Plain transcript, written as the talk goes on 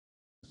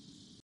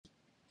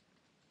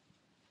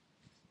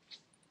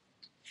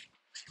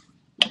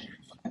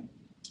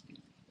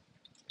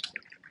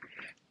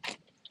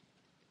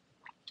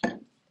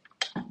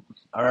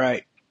All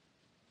right.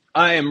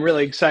 I am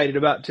really excited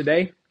about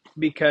today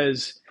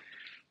because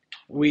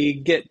we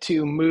get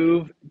to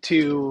move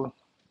to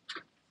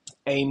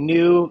a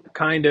new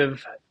kind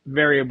of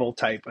variable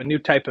type, a new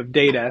type of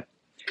data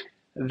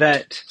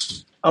that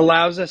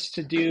allows us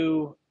to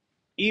do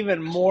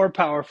even more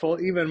powerful,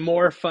 even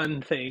more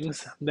fun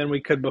things than we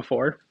could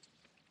before.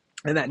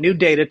 And that new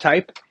data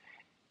type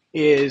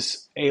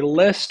is a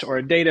list or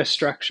a data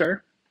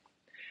structure.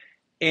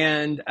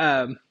 And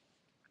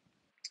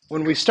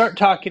when we start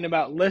talking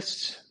about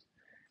lists,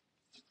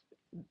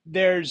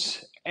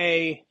 there's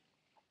a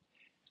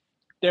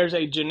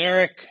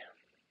generic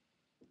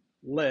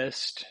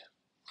list,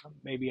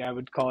 maybe I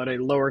would call it a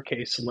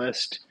lowercase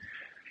list,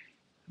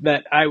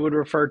 that I would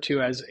refer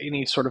to as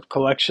any sort of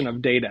collection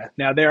of data.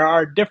 Now, there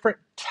are different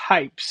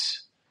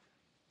types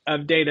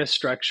of data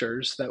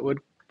structures that would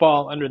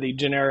fall under the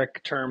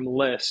generic term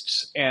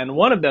lists, and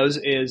one of those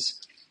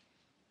is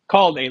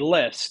called a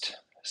list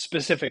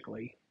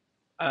specifically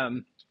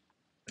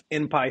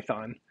in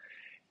Python.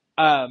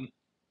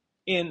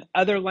 In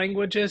other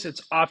languages,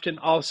 it's often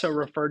also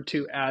referred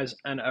to as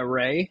an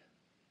array.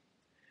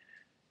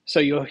 So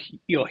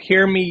you'll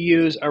hear me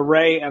use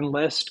array and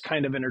list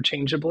kind of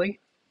interchangeably.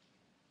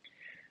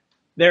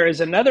 There is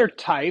another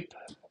type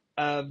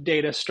of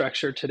data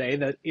structure today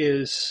that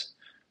is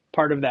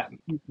part of that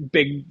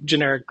big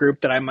generic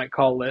group that I might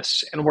call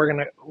lists, and we're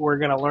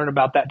gonna learn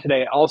about that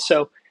today.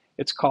 Also,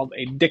 it's called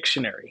a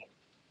dictionary.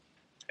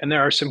 And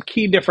there are some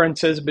key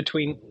differences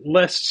between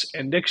lists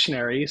and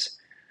dictionaries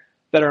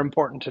that are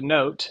important to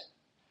note.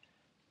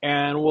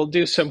 And we'll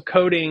do some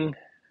coding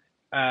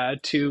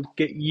to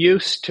get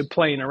used to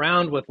playing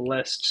around with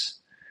lists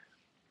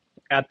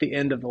at the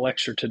end of the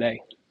lecture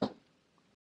today.